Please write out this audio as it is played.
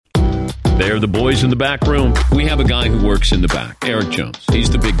They're the boys in the back room. We have a guy who works in the back, Eric Jones. He's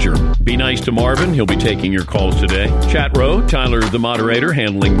the big German. Be nice to Marvin. He'll be taking your calls today. Chat row, Tyler, the moderator,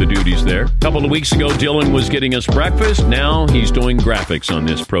 handling the duties there. A couple of weeks ago, Dylan was getting us breakfast. Now he's doing graphics on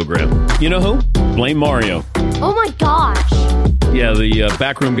this program. You know who? Blame Mario. Oh my gosh. Yeah, the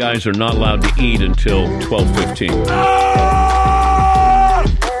backroom guys are not allowed to eat until 12:15.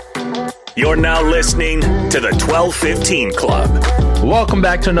 You're now listening to the 1215 Club. Welcome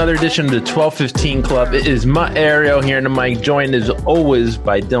back to another edition of the 1215 Club. It is Mario here in the mic, joined as always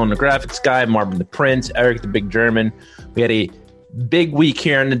by Dylan the graphics guy, Marvin the Prince, Eric the big German. We had a big week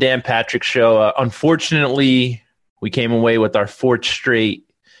here on the Dan Patrick Show. Unfortunately, we came away with our fourth straight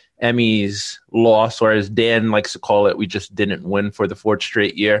Emmys loss, or as Dan likes to call it, we just didn't win for the fourth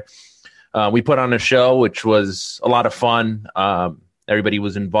straight year. We put on a show, which was a lot of fun. Everybody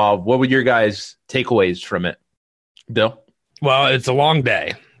was involved. What were your guys' takeaways from it? Bill? Well, it's a long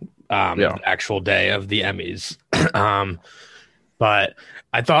day, the actual day of the Emmys. But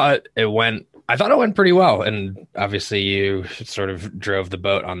I thought it went pretty well. And obviously you sort of drove the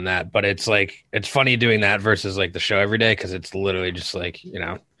boat on that, but it's funny doing that versus like the show every day. 'Cause it's literally just like,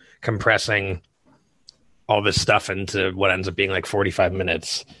 compressing all this stuff into what ends up being like 45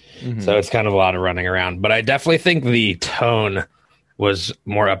 minutes. Mm-hmm. So it's kind of a lot of running around, but I definitely think the tone was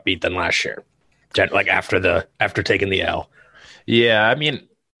more upbeat than last year. Like after taking the L. Yeah, I mean,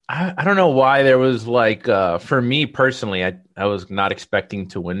 I don't know why there was for me personally, I was not expecting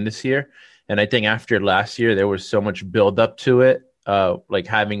to win this year. And I think after last year, there was so much build up to it. Like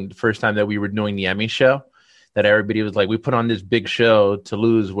having the first time that we were doing the Emmy show, that everybody was like, we put on this big show to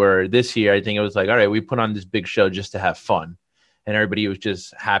lose, where this year, I think it was like, all right, we put on this big show just to have fun. And everybody was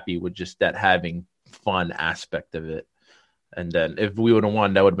just happy with just that having fun aspect of it. And then if we would have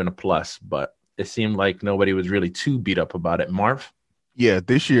won, that would have been a plus. But it seemed like nobody was really too beat up about it. Marv? Yeah,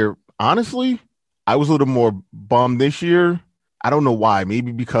 this year, honestly, I was a little more bummed this year. I don't know why.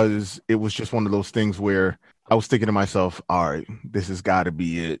 Maybe because it was just one of those things where I was thinking to myself, all right, this has got to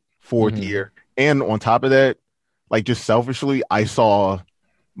be it. Fourth year. And on top of that, like just selfishly, I saw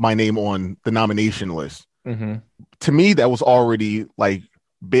my name on the nomination list. Mm-hmm. To me, that was already like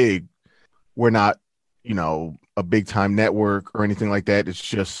big. We're not, a big time network or anything like that. It's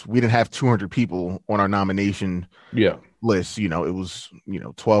just we didn't have 200 people on our nomination list. It was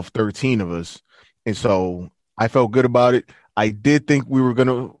 12, 13 of us, and so I felt good about it. I did think we were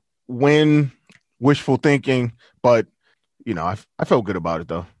gonna win, wishful thinking, but I felt good about it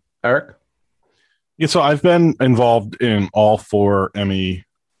though. Eric? Yeah, so I've been involved in all 4 Emmy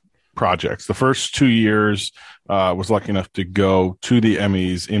projects. The first 2 years, was lucky enough to go to the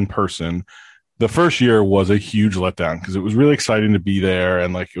Emmys in person. The first year was a huge letdown because it was really exciting to be there,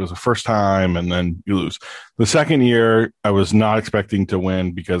 and it was the first time, and then you lose. The second year, I was not expecting to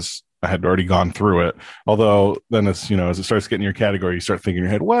win because I had already gone through it. Although then as it starts getting your category, you start thinking in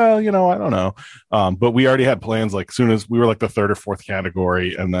your head, well, I don't know. But we already had plans, as soon as we were the third or fourth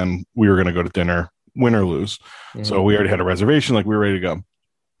category, and then we were going to go to dinner, win or lose. Mm-hmm. So we already had a reservation, we were ready to go.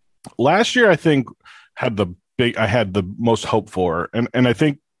 Last year, I think I had the most hope for, and I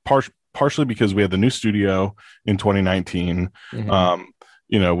think partially because we had the new studio in 2019.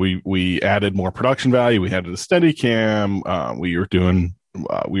 Mm-hmm. We added more production value. We added a Steadicam. We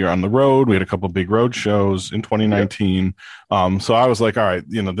were on the road. We had a couple of big road shows in 2019. Yep. So I was like, all right,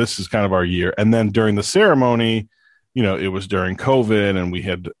 this is kind of our year. And then during the ceremony, it was during COVID, and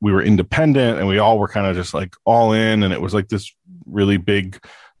we were independent, and we all were kind of just all in, and it was this really big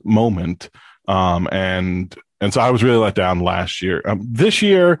moment. And so I was really let down last year. This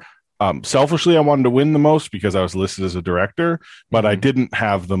year, selfishly, I wanted to win the most because I was listed as a director, but I didn't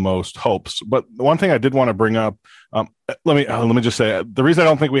have the most hopes. But one thing I did want to bring up, let me just say, the reason I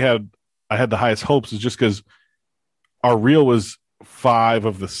don't think I had the highest hopes is just because our reel was 5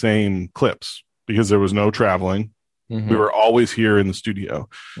 of the same clips because there was no traveling. Mm-hmm. We were always here in the studio.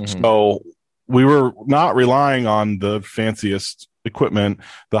 Mm-hmm. So we were not relying on the fanciest equipment,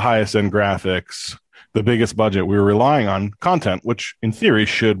 the highest end graphics, the biggest budget. We were relying on content, which in theory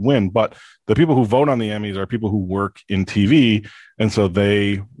should win, but the people who vote on the Emmys are people who work in TV, and so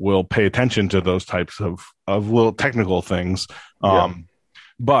they will pay attention to those types of little technical things.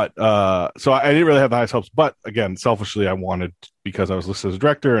 But so I didn't really have the highest hopes, but again, selfishly, I wanted, because I was listed as a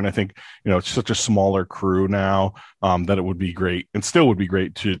director, and I think, it's such a smaller crew now, that it would be great, and still would be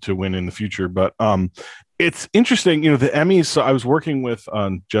great to win in the future. But it's interesting, the Emmys. So I was working with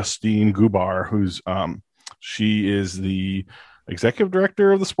Justine Gubar, who's she is the executive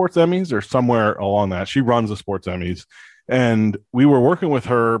director of the Sports Emmys, or somewhere along that. She runs the Sports Emmys, and we were working with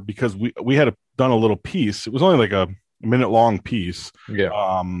her because we had done a little piece. It was only a minute long piece.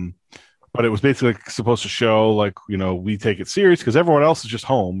 but it was basically supposed to show like, we take it serious because everyone else is just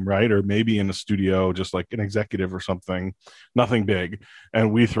home, right? Or maybe in a studio, just like an executive or something, nothing big.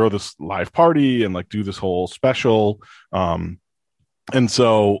 And we throw this live party and like do this whole special. And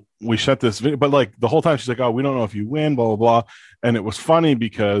so we shut this video, but like the whole time she's like, oh, we don't know if you win, blah, blah, blah. And it was funny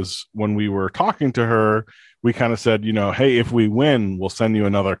because when we were talking to her, we kind of said, hey, if we win, we'll send you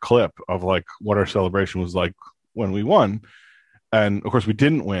another clip of like what our celebration was like when we won. And of course we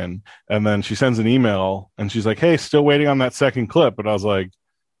didn't win. And then she sends an email and she's like, hey, still waiting on that second clip. But I was like,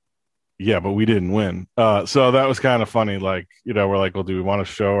 yeah, but we didn't win. So that was kind of funny. Like, we're like, well, do we want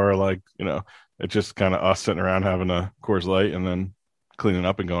to show her like, it's just kind of us sitting around having a Coors Light and then cleaning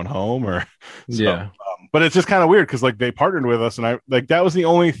up and going home or so, yeah. But it's just kind of weird because like they partnered with us and I like that was the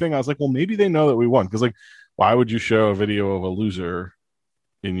only thing I was like, well, maybe they know that we won because like why would you show a video of a loser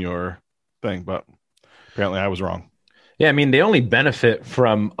in your thing? But apparently I was wrong. Yeah, I mean they only benefit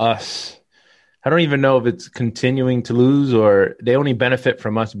from us. I don't even know if it's continuing to lose or they only benefit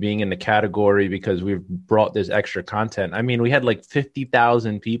from us being in the category because we've brought this extra content. I mean, we had like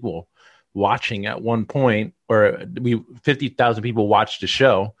 50,000 people watching at one point, or 50,000 people watched the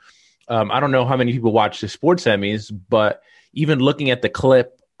show. I don't know how many people watched the Sports Emmys, but even looking at the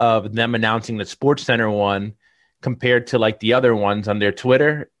clip of them announcing the Sports Center one compared to like the other ones on their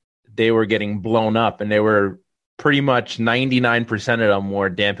Twitter, they were getting blown up, and they were pretty much 99% of them were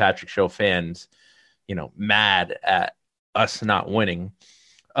Dan Patrick Show fans, mad at us not winning.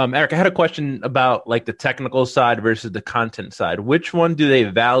 Eric, I had a question about like the technical side versus the content side. Which one do they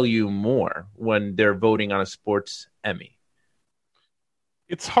value more when they're voting on a sports Emmy?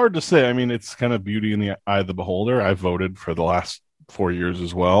 It's hard to say. I mean, it's kind of beauty in the eye of the beholder. I voted for the last 4 years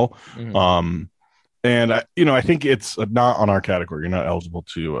as well. Mm-hmm. And I think it's not on our category. You're not eligible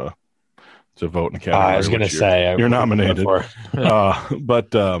to vote in a category. I was going to say you're nominated.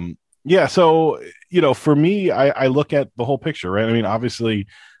 Yeah. So, for me, I look at the whole picture, right? I mean, obviously,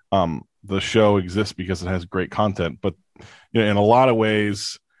 the show exists because it has great content, but in a lot of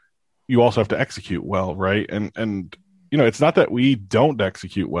ways, you also have to execute well, right? And it's not that we don't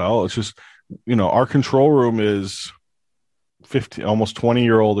execute well. It's just, our control room is 15, almost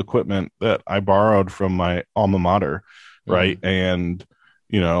 20-year-old equipment that I borrowed from my alma mater, right? Mm-hmm.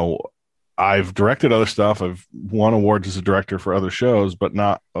 And I've directed other stuff. I've won awards as a director for other shows, but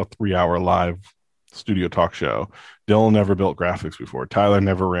not a 3-hour live studio talk show. Dylan never built graphics before. Tyler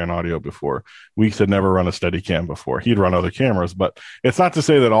never ran audio before. Weeks had never run a Steadicam before. He'd run other cameras, but it's not to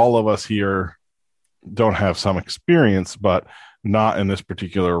say that all of us here don't have some experience, but not in this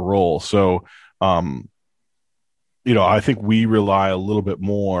particular role. So, I think we rely a little bit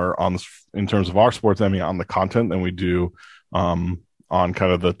more on, in terms of our sports Emmy, on the content than we do on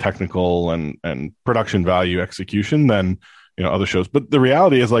kind of the technical and production value execution than other shows. But the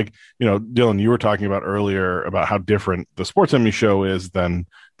reality is, like, Dylan, you were talking about earlier about how different the Sports Emmy show is than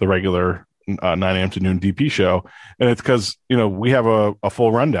the regular 9 a.m. to noon DP show. And it's because, we have a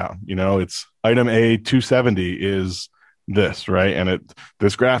full rundown. It's item A 270 is this, right? And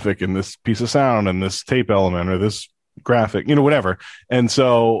this graphic and this piece of sound and this tape element or this graphic, whatever. And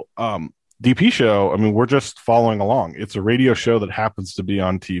so, DP show, I mean, we're just following along. It's a radio show that happens to be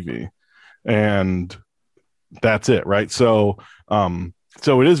on TV, and that's it, right? So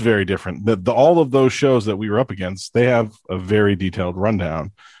it is very different. All of those shows that we were up against, they have a very detailed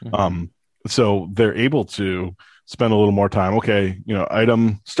rundown. Mm-hmm. So they're able to spend a little more time. Okay,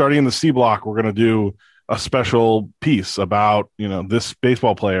 item starting in the C block, we're going to do a special piece about, this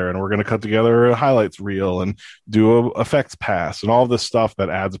baseball player, and we're going to cut together a highlights reel and do a effects pass and all this stuff that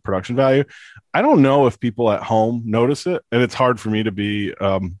adds production value. I don't know if people at home notice it, and it's hard for me to be,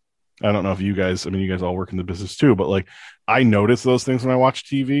 I don't know if you guys, you guys all work in the business too, but like I notice those things when I watch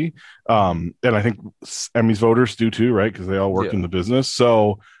TV. And I think Emmys voters do too, right? Because they all work in the business.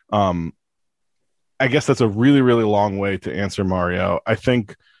 So I guess that's a really, really long way to answer, Mario. I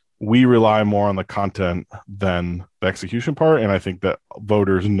think we rely more on the content than the execution part. And I think that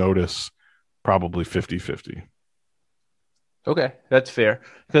voters notice probably 50-50. Okay, that's fair.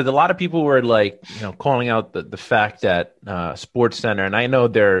 Because a lot of people were like, calling out the fact that Sports Center, and I know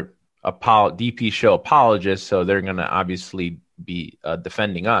they're DP show apologists, so they're going to obviously be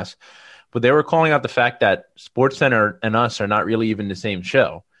defending us. But they were calling out the fact that Sports Center and us are not really even the same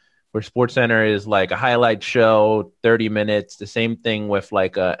show. Where Sports Center is like a highlight show, 30 minutes, the same thing with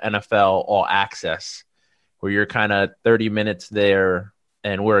like a NFL All Access, where you're kind of 30 minutes there,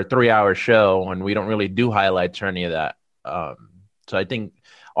 and we're a 3-hour show, and we don't really do highlights or any of that. So I think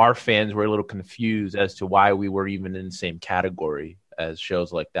our fans were a little confused as to why we were even in the same category as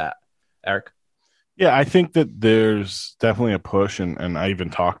shows like that. Eric? Yeah, I think that there's definitely a push, and I even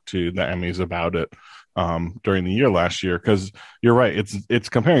talked to the Emmys about it during the year last year, because you're right, it's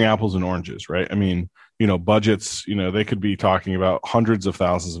comparing apples and oranges, right? I mean, budgets, they could be talking about hundreds of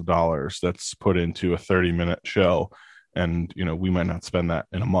thousands of dollars that's put into a 30-minute show, and we might not spend that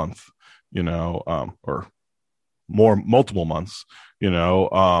in a month, or multiple months,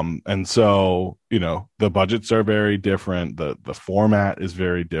 and so the budgets are very different, the format is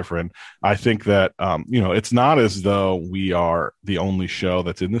very different. I think that it's not as though we are the only show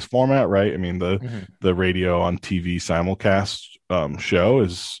that's in this format, right? I mean, the radio on TV simulcast show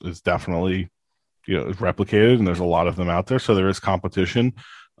is definitely replicated, and there's a lot of them out there, so there is competition,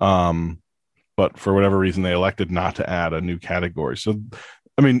 but for whatever reason they elected not to add a new category. So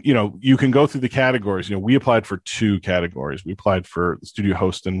I mean, you can go through the categories. We applied for 2 categories. We applied for the studio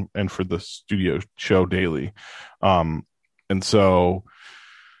host and for the studio show daily. And so,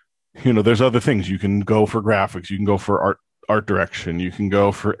 there's other things. You can go for graphics. You can go for art direction. You can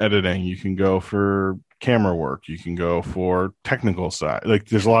go for editing. You can go for camera work. You can go for technical side. Like,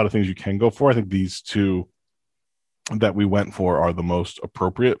 there's a lot of things you can go for. I think these 2 that we went for are the most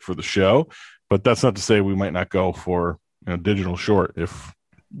appropriate for the show. But that's not to say we might not go for digital short if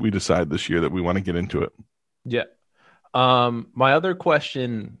we decide this year that we want to get into it. Yeah. My other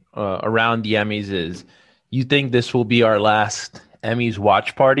question around the Emmys is, you think this will be our last Emmys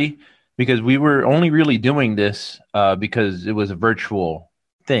watch party? Because we were only really doing this because it was a virtual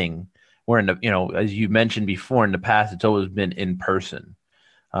thing. Where as you mentioned before, in the past, it's always been in person.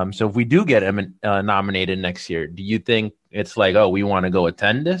 So if we do get nominated next year, do you think it's like, oh, we want to go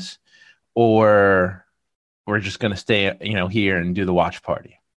attend this, or we're just going to stay, here and do the watch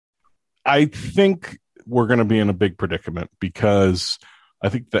party? I think we're going to be in a big predicament, because I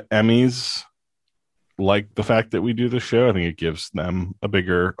think the Emmys like the fact that we do the show. I think it gives them a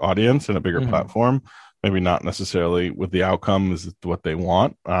bigger audience and a bigger platform. Maybe not necessarily with the outcome is what they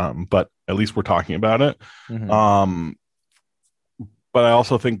want, but at least we're talking about it. But I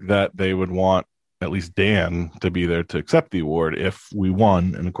also think that they would want at least Dan to be there to accept the award if we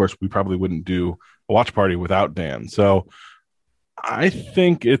won. And of course, we probably wouldn't do a watch party without Dan. So I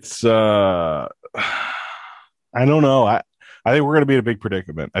think it's, I don't know. I think we're going to be in a big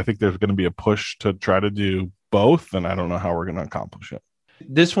predicament. I think there's going to be a push to try to do both, and I don't know how we're going to accomplish it.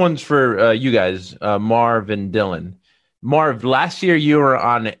 This one's for you guys, Marv and Dylan. Marv, last year you were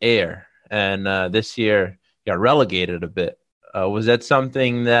on air, and this year got relegated a bit. Was that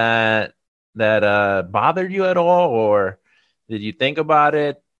something that bothered you at all, or did you think about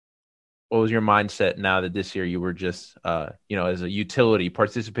it? What was your mindset now that this year you were just, as a utility,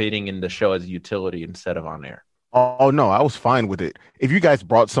 participating in the show as a utility instead of on air? Oh, no, I was fine with it. If you guys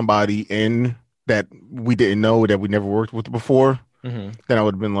brought somebody in that we didn't know, that we never worked with before, then I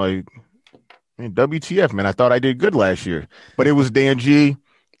would have been like, man, WTF, man, I thought I did good last year. But it was Dan G.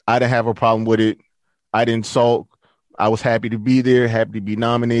 I didn't have a problem with it. I didn't sulk. I was happy to be there, happy to be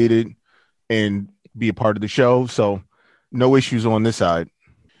nominated and be a part of the show. So no issues on this side.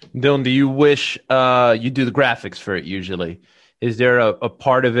 Dylan, do you wish you do the graphics for it usually? Is there a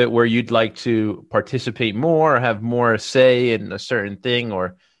part of it where you'd like to participate more or have more say in a certain thing,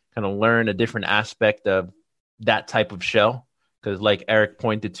 or kind of learn a different aspect of that type of show? Because like Eric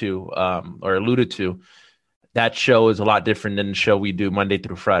pointed to or alluded to, that show is a lot different than the show we do Monday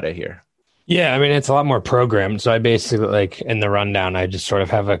through Friday here. Yeah, I mean, it's a lot more programmed. So I basically, like, in the rundown, I just sort of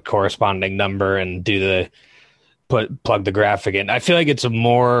have a corresponding number and do plug the graphic in. I feel like it's a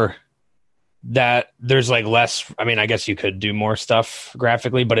more that there's like less. I mean, I guess you could do more stuff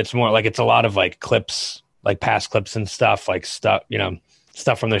graphically, but it's more like it's a lot of like clips, like past clips and stuff, like stuff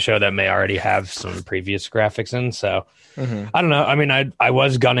from the show that may already have some previous graphics in. So I don't know. I mean, I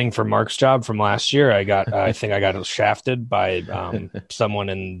was gunning for Mark's job from last year. I think I got shafted by someone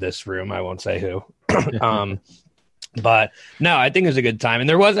in this room. I won't say who. But no, I think it was a good time. And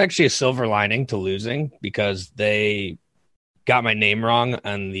there was actually a silver lining to losing, because they got my name wrong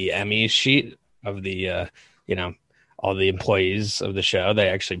on the Emmy sheet of the, all the employees of the show. They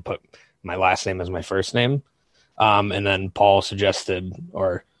actually put my last name as my first name. And then Paul suggested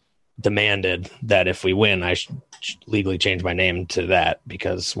or demanded that if we win, I should legally change my name to that,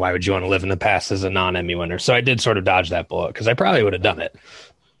 because why would you want to live in the past as a non-Emmy winner? So I did sort of dodge that bullet, because I probably would have done it.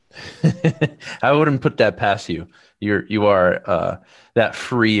 I wouldn't put that past you. You are that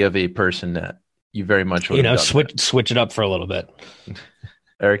free of a person that you very much would switch it up for a little bit.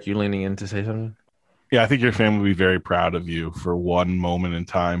 Eric, you leaning in to say something? Yeah, I think your family will be very proud of you for one moment in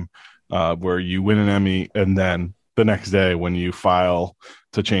time where you win an Emmy, and then the next day when you file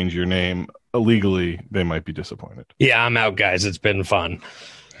to change your name illegally, they might be disappointed. Yeah, I'm out, guys. It's been fun.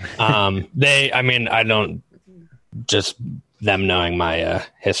 I don't just them knowing my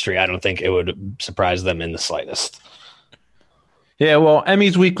history. I don't think it would surprise them in the slightest. Yeah, well,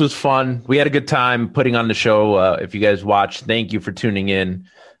 Emmys week was fun. We had a good time putting on the show. If you guys watched, thank you for tuning in.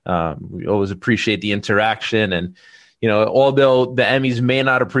 We always appreciate the interaction, and although the Emmys may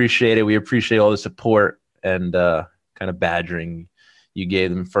not appreciate it, we appreciate all the support and kind of badgering you gave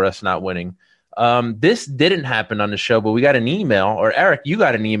them for us not winning. This didn't happen on the show, but we got an email, or Eric, you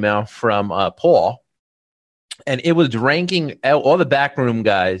got an email from Paul, and it was ranking all the backroom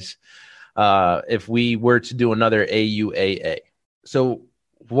guys if we were to do another AUAA. So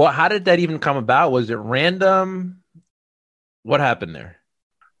how did that even come about? Was it random? What happened there?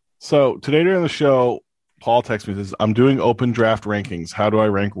 So today during the show, Paul texts me, says, I'm doing open draft rankings. How do I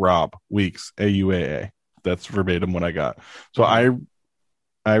rank Rob Weeks, AUAA? That's verbatim what I got. So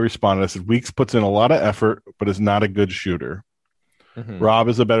I responded, I said, Weeks puts in a lot of effort, but is not a good shooter. Mm-hmm. Rob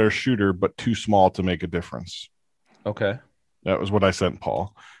is a better shooter, but too small to make a difference. Okay. That was what I sent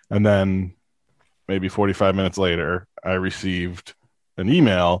Paul. And then maybe 45 minutes later, I received an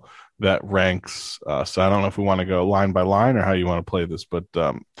email that ranks. So I don't know if we want to go line by line or how you want to play this, but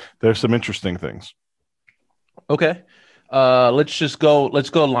there's some interesting things. Okay. Let's go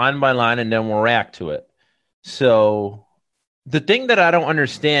line by line and then we'll react to it. So the thing that I don't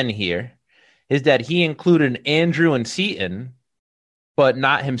understand here is that he included Andrew and Seton, but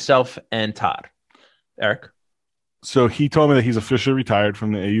not himself and Todd. Eric? So he told me that he's officially retired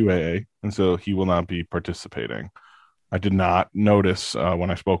from the AUAA, and so he will not be participating. I did not notice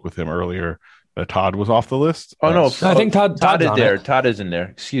when I spoke with him earlier that Todd was off the list. Oh, no. I think Todd is there. Todd is in there.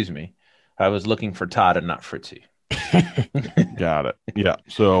 Excuse me. I was looking for Todd and not Fritzy. Got it. Yeah.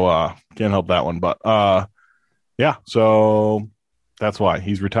 So can't help that one. But yeah. So that's why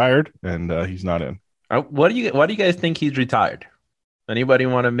he's retired and he's not in. Why do you guys think he's retired? Anybody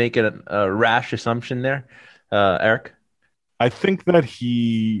want to make a rash assumption there? Eric? I think that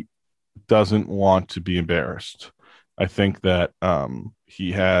he doesn't want to be embarrassed. I think that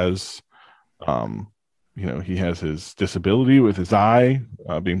he has, he has his disability with his eye,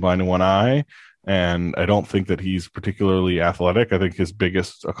 being blind in one eye, and I don't think that he's particularly athletic. I think his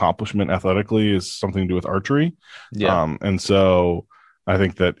biggest accomplishment athletically is something to do with archery. Yeah. And so I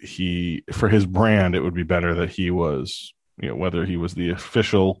think that for his brand, it would be better that he was, whether he was the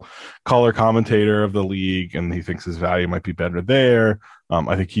official color commentator of the league and he thinks his value might be better there.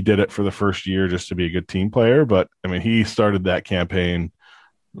 I think he did it for the first year just to be a good team player. But I mean, he started that campaign.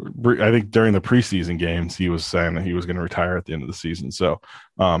 I think during the preseason games, he was saying that he was going to retire at the end of the season. So,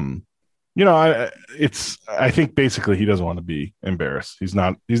 I think basically he doesn't want to be embarrassed. He's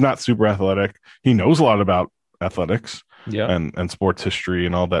not super athletic. He knows a lot about athletics and sports history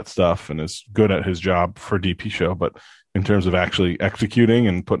and all that stuff, and is good at his job for DP show. But in terms of actually executing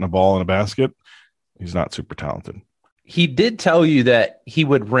and putting a ball in a basket, he's not super talented. He did tell you that he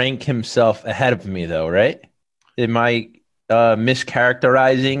would rank himself ahead of me, though, right? Am I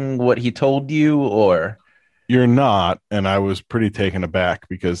mischaracterizing what he told you, or? You're not, and I was pretty taken aback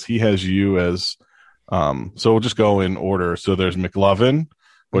because he has you as so we'll just go in order. So there's McLovin,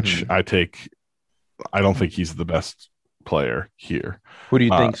 which I don't think he's the best player here. Who do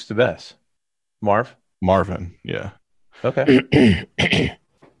you think's the best? Marvin, yeah. Okay.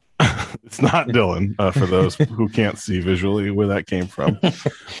 It's not Dylan, for those who can't see visually where that came from.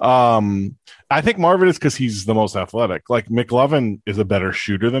 I think Marvin is because he's the most athletic. Like McLovin is a better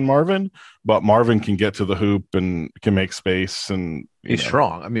shooter than Marvin, but Marvin can get to the hoop and can make space, and he's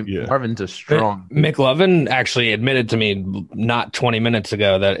strong. I mean, Marvin's a strong. McLovin actually admitted to me not 20 minutes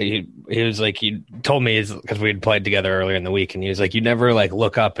ago that he was like, he told me, because we had played together earlier in the week, and he was like, you never like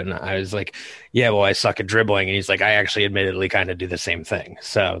look up, and I was like, yeah, well, I suck at dribbling, and he's like, I actually admittedly kind of do the same thing.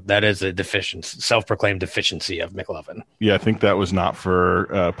 So that is a self-proclaimed deficiency of McLovin. Yeah, I think that was not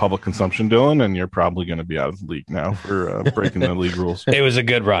for public consumption, Dylan, and you're probably going to be out of the league now for breaking the league rules. It was a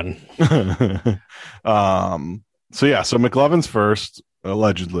good run. So McLovin's first,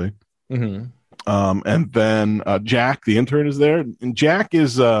 allegedly. Mm-hmm. And then Jack, the intern, is there. And Jack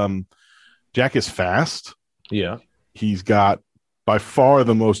is fast. Yeah. He's got by far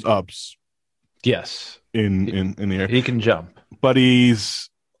the most ups. Yes. In the air. He can jump. But he's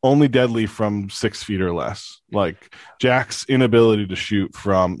only deadly from 6 feet or less. Like Jack's inability to shoot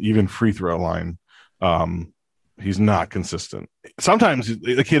from even free throw line, he's not consistent. Sometimes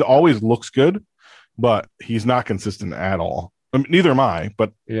the kid always looks good, but he's not consistent at all. I mean, neither am I,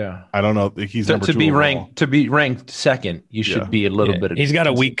 but yeah, I don't know. He's number to 2 be overall. ranked second. You should be a little bit. He's got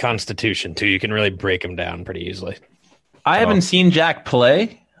a weak constitution too. You can really break him down pretty easily. I haven't seen Jack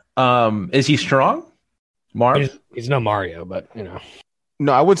play. Is he strong? Marv? He's no Mario, but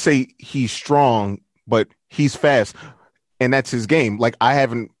No, I would say he's strong, but he's fast, and that's his game. Like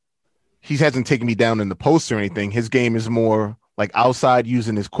he hasn't taken me down in the post or anything. His game is more like outside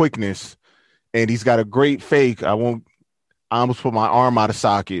using his quickness, and he's got a great fake. I almost put my arm out of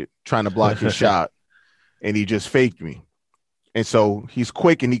socket trying to block his shot, and he just faked me. And so he's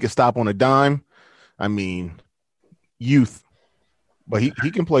quick and he can stop on a dime. I mean, youth, but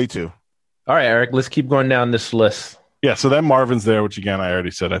he can play too. All right, Eric, let's keep going down this list. Yeah, so then Marvin's there, which again I already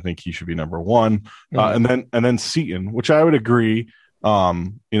said I think he should be number one, and then Seton, which I would agree.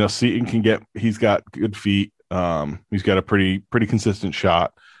 Seton he's got good feet. He's got a pretty consistent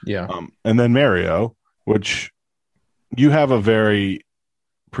shot. Yeah, and then Mario, which you have a very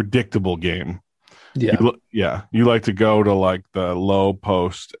predictable game. Yeah, you like to go to like the low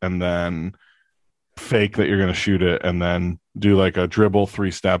post and then fake that you're going to shoot it, and then do like a dribble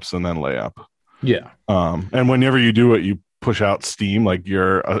 3 steps and then layup. Yeah. And whenever you do it, you push out steam like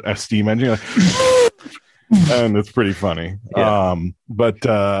you're a steam engine, like, and it's pretty funny. Yeah.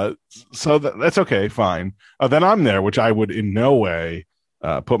 So that's okay, fine. Then I'm there, which I would in no way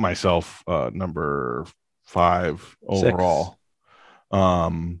put myself number 5 overall.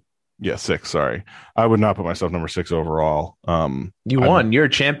 6. Sorry, I would not put myself number 6 overall. You won. You're a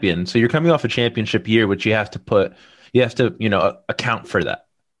champion, so you're coming off a championship year, which you have to account for that.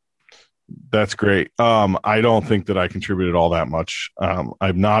 That's great. I don't think that I contributed all that much.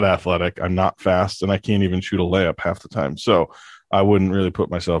 I'm not athletic. I'm not fast, and I can't even shoot a layup half the time. So I wouldn't really put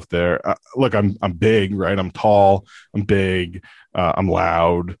myself there. Look, I'm big, right? I'm tall. I'm big. I'm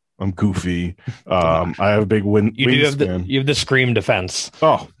loud. I'm goofy. I have a big wingspan. You have the scream defense.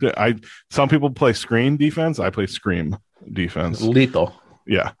 Oh, some people play screen defense. I play scream defense. Lethal.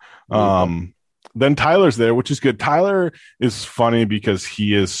 Yeah. Then Tyler's there, which is good. Tyler is funny because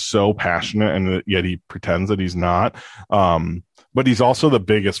he is so passionate, and yet he pretends that he's not. But he's also the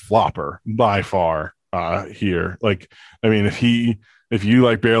biggest flopper by far here. Like, I mean, if you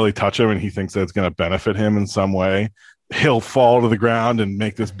like barely touch him and he thinks that it's going to benefit him in some way, he'll fall to the ground and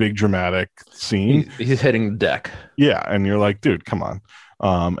make this big dramatic scene. He's hitting the deck. Yeah, and you're like, dude, come on.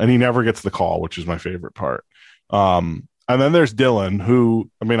 And he never gets the call, which is my favorite part. And then there's Dylan, who,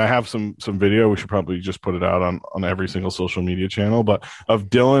 I mean, I have some video. We should probably just put it out on every single social media channel. But of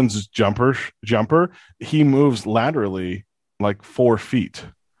Dylan's jumper, he moves laterally like 4 feet.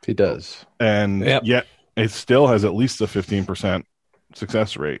 He does. And yet it still has at least a 15%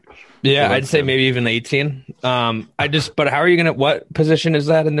 success rate. Yeah, so I'd say maybe even 18. But how are you what position is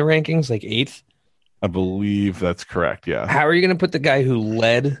that in the rankings? Like 8th? I believe that's correct. Yeah. How are you going to put the guy who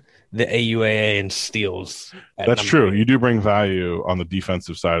led the AUAA in steals? That's true. 8? You do bring value on the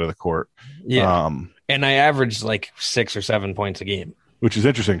defensive side of the court. Yeah. And I averaged like 6 or 7 points a game, which is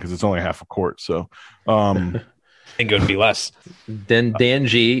interesting because it's only half a court. So, I think it would be less. Then Dan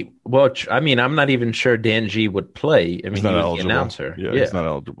G. Well, I mean, I'm not even sure Dan G would play. I mean, he's not eligible. The announcer. Yeah, he's not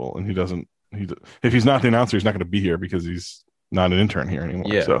eligible, and he doesn't. If he's not the announcer, he's not going to be here because he's not an intern here anymore.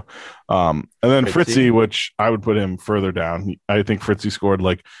 Yeah. So, and then Fritzy, which I would put him further down. I think Fritzy scored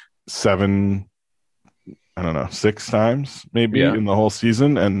like 6 times maybe in the whole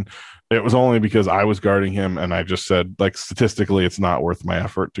season, and it was only because I was guarding him, and I just said, like, statistically, it's not worth my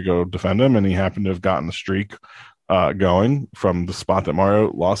effort to go defend him, and he happened to have gotten the streak going from the spot that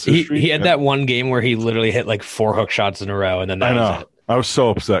Mario lost his streak. He had that one game where he literally hit like 4 hook shots in a row, and then that was it. I was so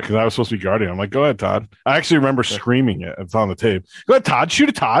upset because I was supposed to be guarding. I'm like, go ahead, Todd. I actually remember screaming it. It's on the tape. Go ahead, Todd. Shoot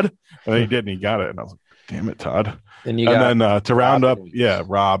it, Todd. And then he did, and he got it. And I was like, damn it, Todd. And then to round up,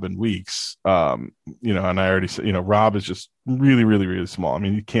 Rob and Weeks. And I already said, Rob is just really, really, really small. I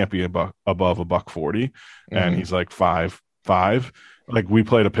mean, he can't be above $140, and he's like 5'5". Like, we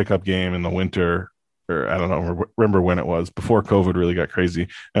played a pickup game in the winter, or I don't know, remember when it was, before COVID really got crazy,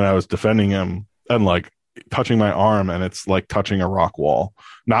 and I was defending him and like touching my arm, and it's like touching a rock wall,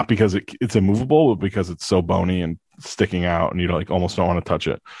 not because it's immovable, but because it's so bony and sticking out, and you like almost don't want to touch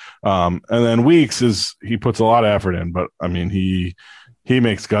it. And then Weeks he puts a lot of effort in, but I mean, he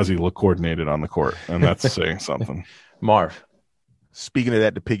makes Guzzy look coordinated on the court, and that's saying something. Marv, speaking of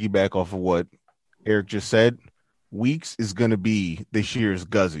that, to piggyback off of what Eric just said, Weeks is going to be this year's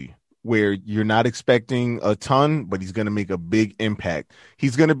Guzzy, where you're not expecting a ton, but he's going to make a big impact.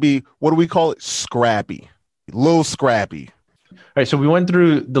 He's going to be, what do we call it? Scrappy. A little scrappy. All right, so we went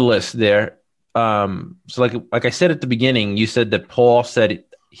through the list there. So like I said at the beginning, you said that Paul said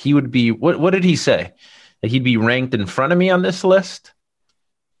he would be, what did he say? That he'd be ranked in front of me on this list?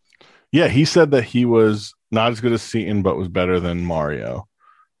 Yeah, he said that he was not as good as Seton, but was better than Mario.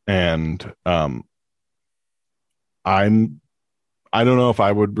 And I don't know if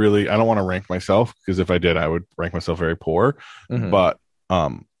I would really, I don't want to rank myself, because if I did, I would rank myself very poor. Mm-hmm. But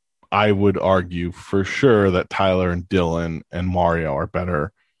I would argue for sure that Tyler and Dylan and Mario are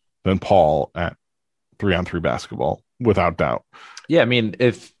better than Paul at 3-on-3 basketball, without doubt. Yeah, I mean,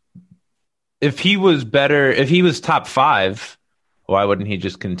 if he was better, if he was top 5, why wouldn't he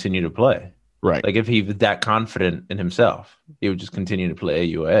just continue to play? Right. Like if he was that confident in himself, he would just continue to play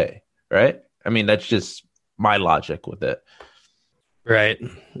AUA, right? I mean, that's just my logic with it. Right.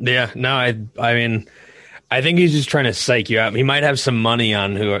 Yeah. No, I mean, I think he's just trying to psych you out. He might have some money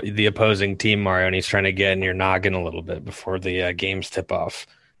on the opposing team, Mario, and he's trying to get in your noggin a little bit before the games tip off.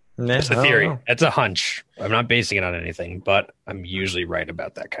 That's a theory. That's a hunch. I'm not basing it on anything, but I'm usually right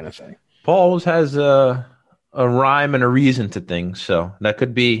about that kind of thing. Paul has a rhyme and a reason to things, so that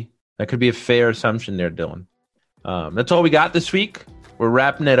could be a fair assumption there, Dylan. That's all we got this week. We're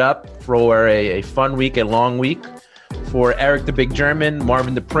wrapping it up for a fun week, a long week. For Eric the Big German,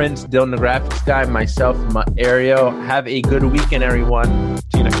 Marvin the Prince, Dylan the Graphics Guy, myself, Ario. Have a good weekend, everyone.